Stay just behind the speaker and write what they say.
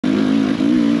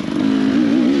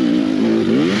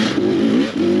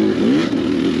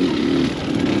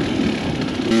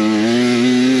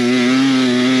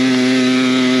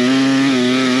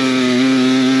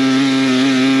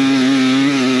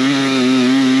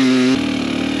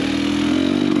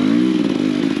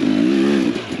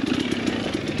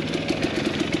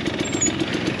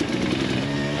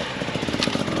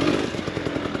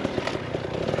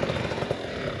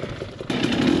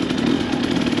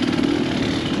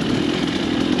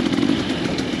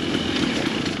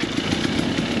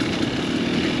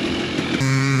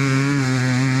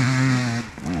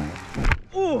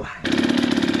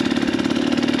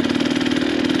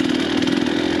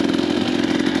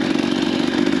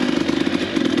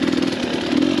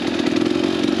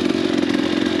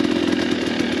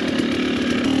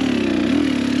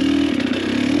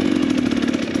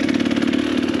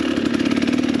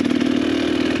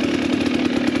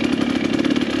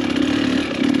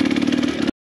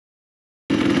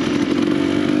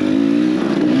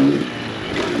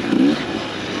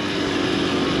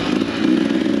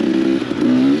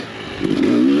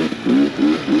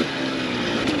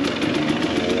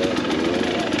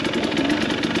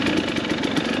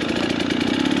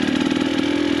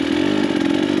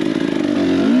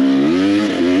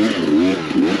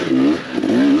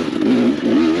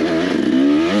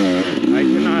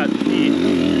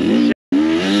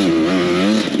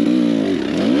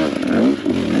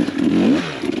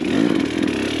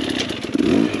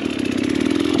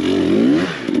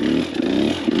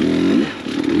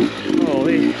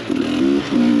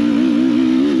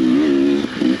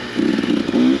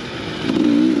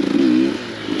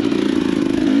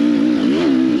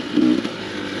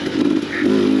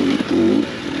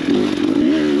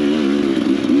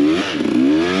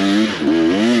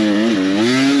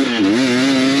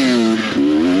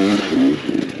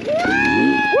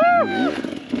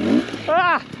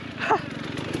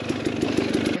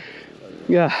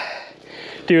Yeah.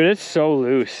 Dude, it's so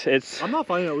loose. It's... I'm not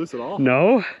finding it loose at all.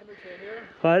 No?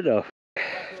 What the...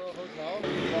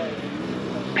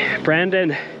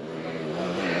 Brandon.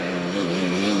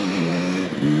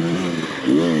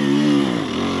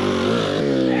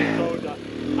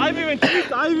 I haven't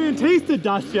even tasted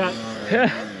dust yet. I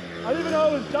didn't even know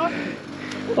it was dust.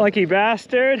 Lucky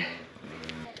bastard.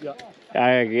 Yeah.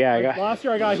 I got... Last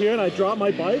year I got here and I dropped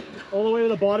my bike all the way to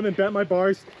the bottom and bent my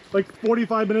bars like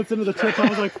 45 minutes into the trip. I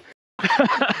was like...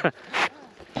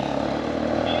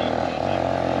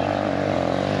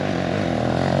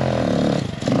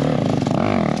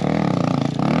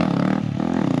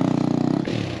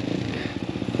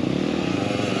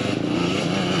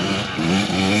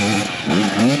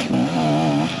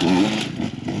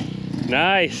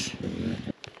 Nice.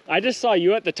 I just saw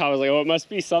you at the top. I was like, oh, it must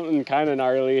be something kind of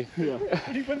gnarly. Yeah.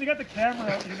 When you got the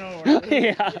camera out, you know. Right?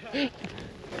 Yeah.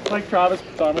 Like Travis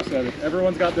Thomas said, if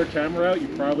everyone's got their camera out, you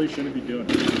probably shouldn't be doing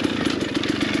it.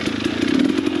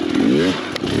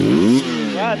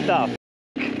 What the f?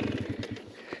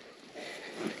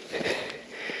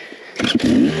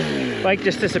 Bike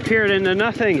just disappeared into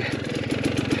nothing.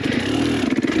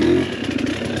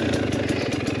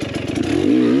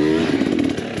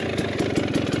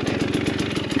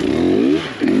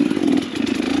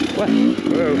 What?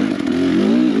 Whoa.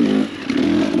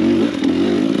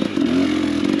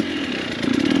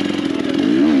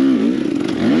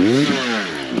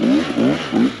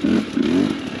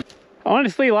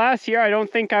 Honestly, last year I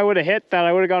don't think I would have hit that.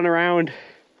 I would have gone around.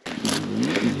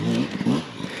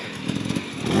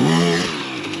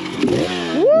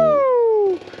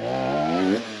 Woo!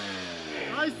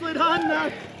 Nicely done,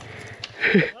 Nick.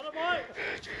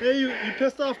 Hey, you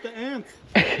pissed off the ants.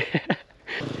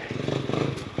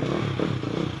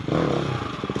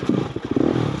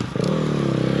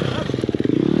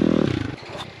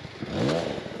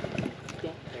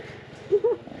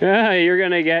 Yeah, you're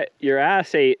gonna get your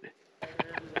ass ate.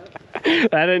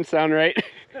 That didn't sound right.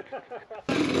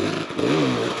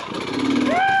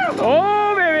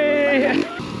 Oh, baby!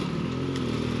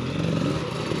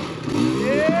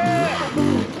 Yeah!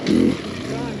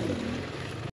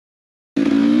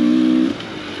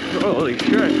 Holy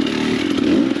shit.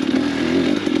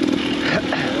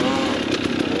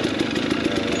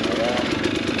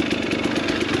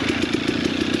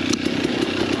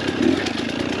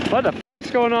 What the f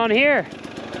is going on here?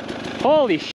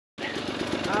 Holy shit.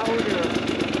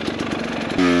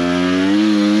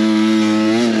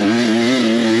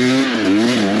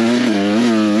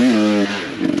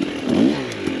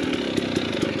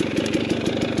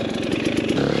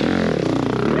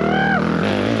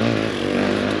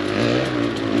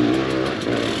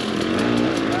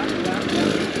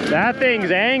 That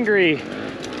thing's angry.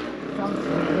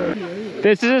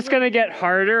 This is just gonna get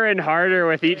harder and harder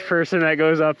with each person that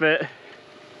goes up it.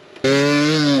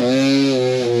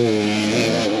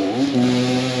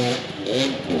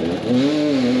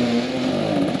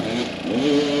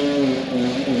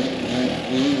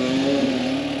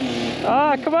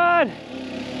 Ah, come on!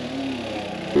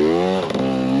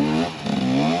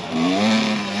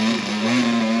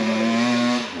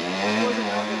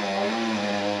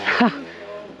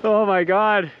 Oh my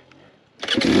God.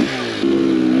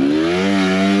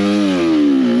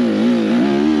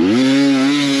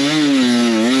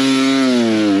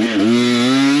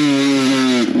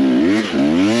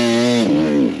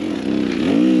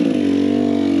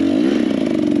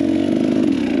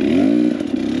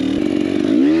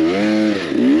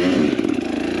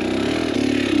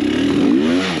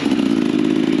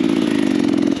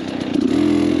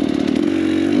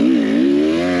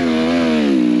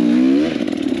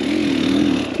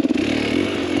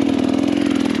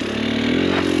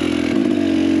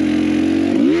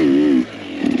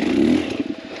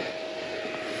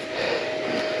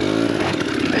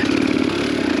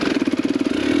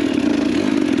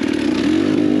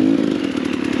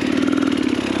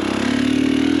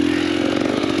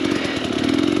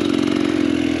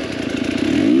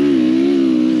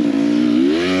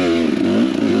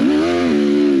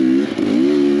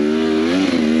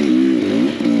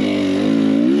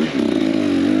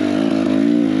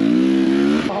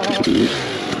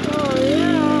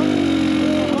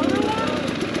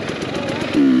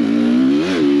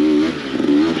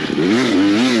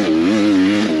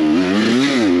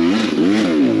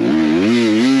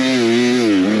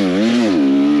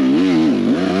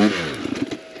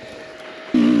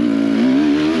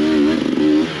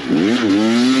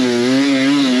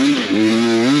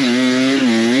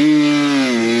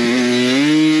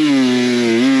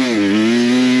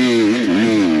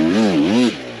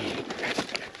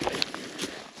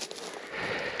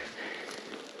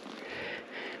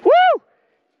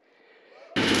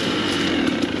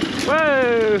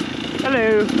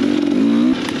 Hello.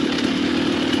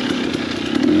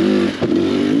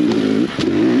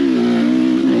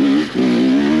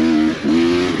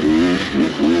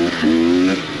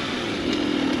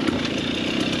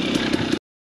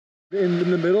 In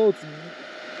the middle, it's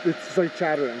just like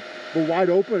chattering. But wide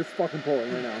open, it's fucking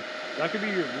pulling right now. That could be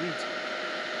your wheat.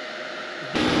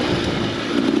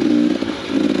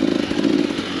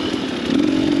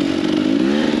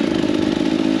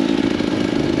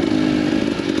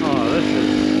 Oh, this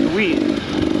is sweet.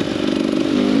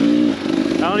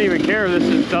 I don't even care if this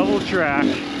is double track.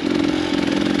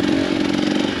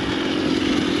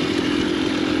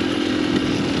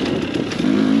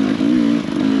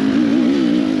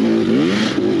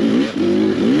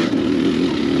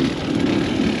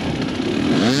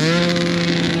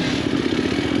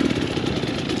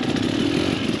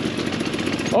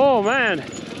 Oh man.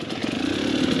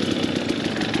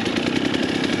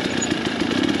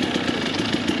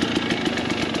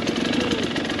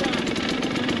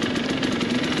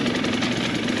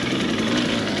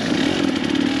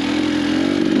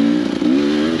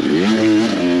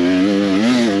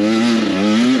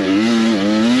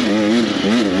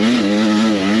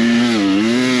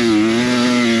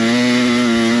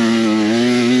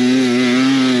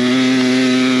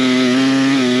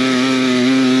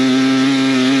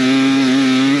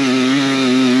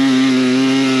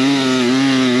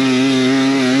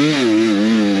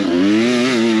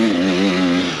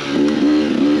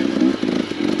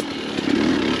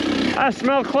 I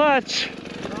smell clutch.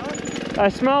 I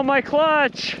smell my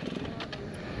clutch.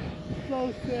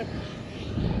 So sick.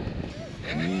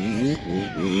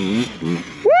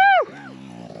 Woo!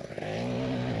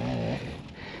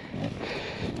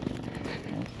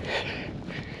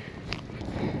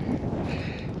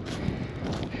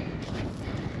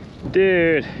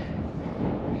 Dude.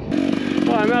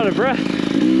 Oh, I'm out of breath.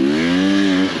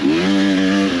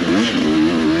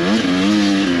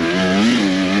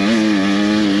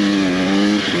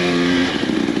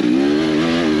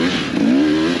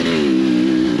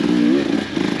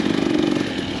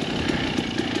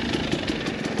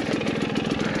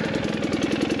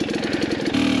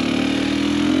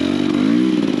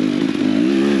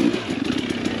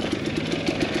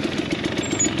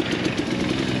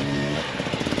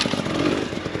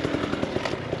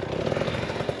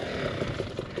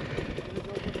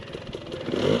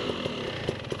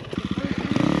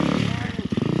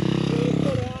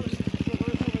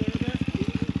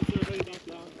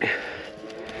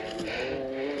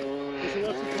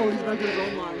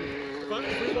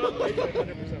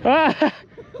 Ah.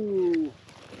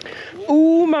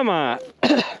 Ooh, mama.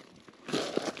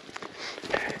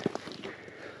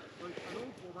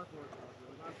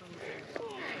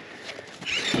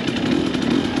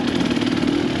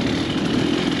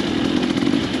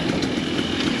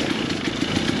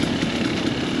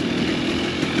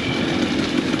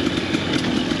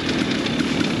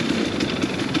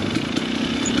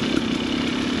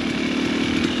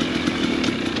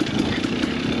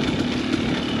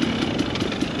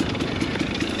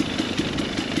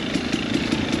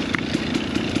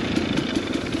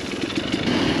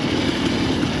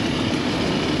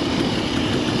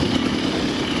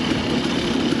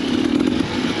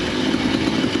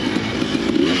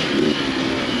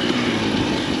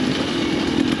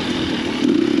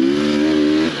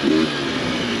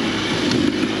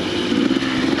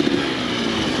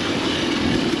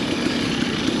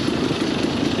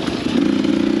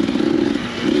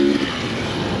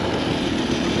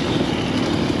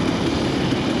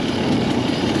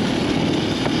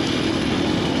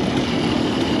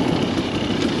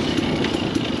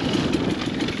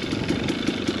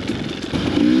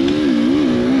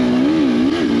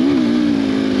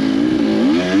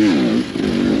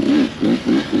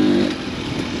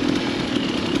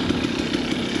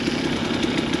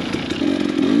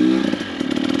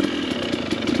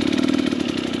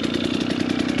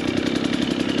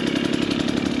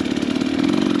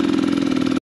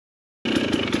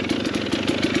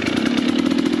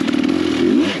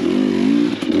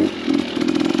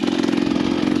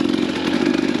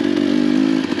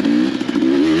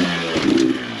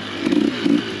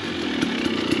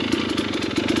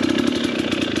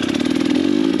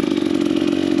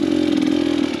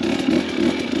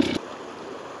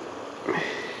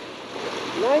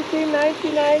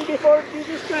 1999 before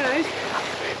Jesus Christ.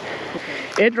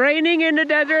 It's raining in the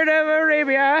desert of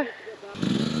Arabia.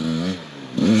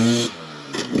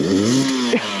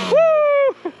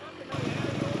 Woo!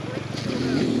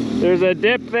 There's a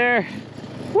dip there.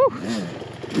 Woo!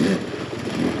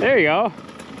 There you go.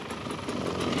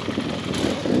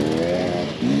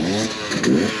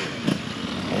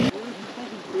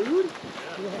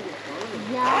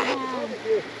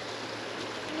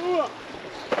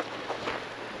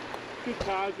 Good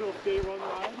casual day run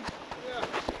ride. Yeah.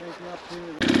 Thanks for the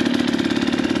opportunity.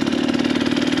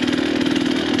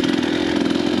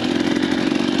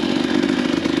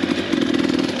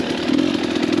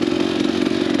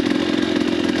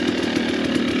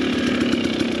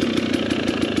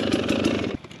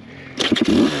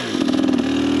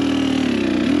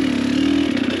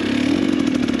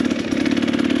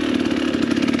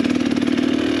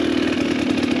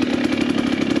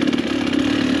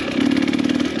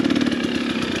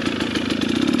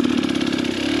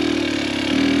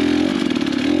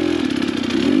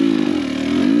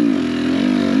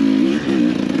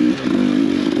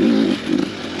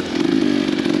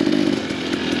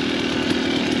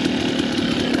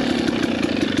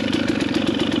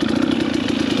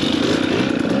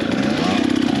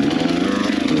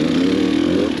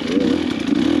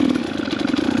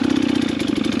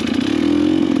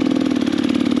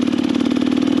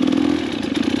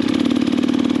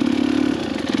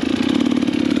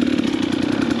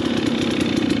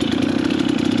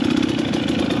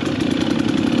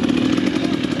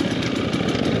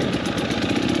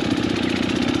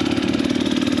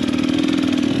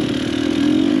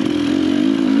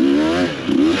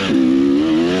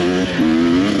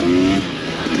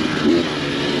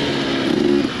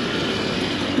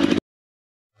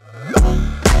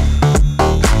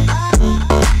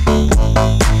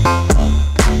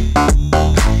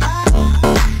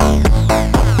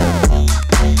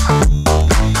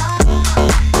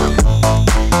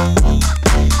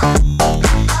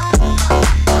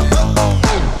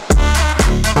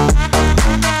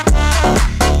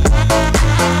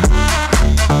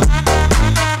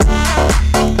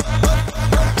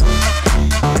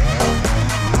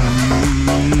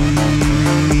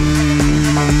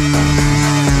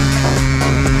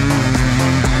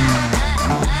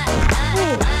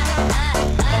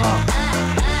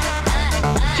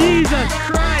 Jesus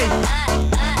Christ!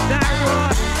 That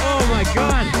rock! Oh my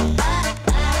god!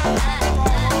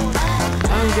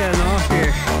 I'm getting off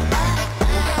here.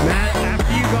 Matt,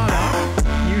 after you got up,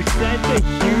 you sent a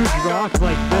huge rock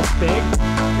like this big.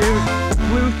 It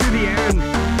flew through the air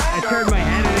and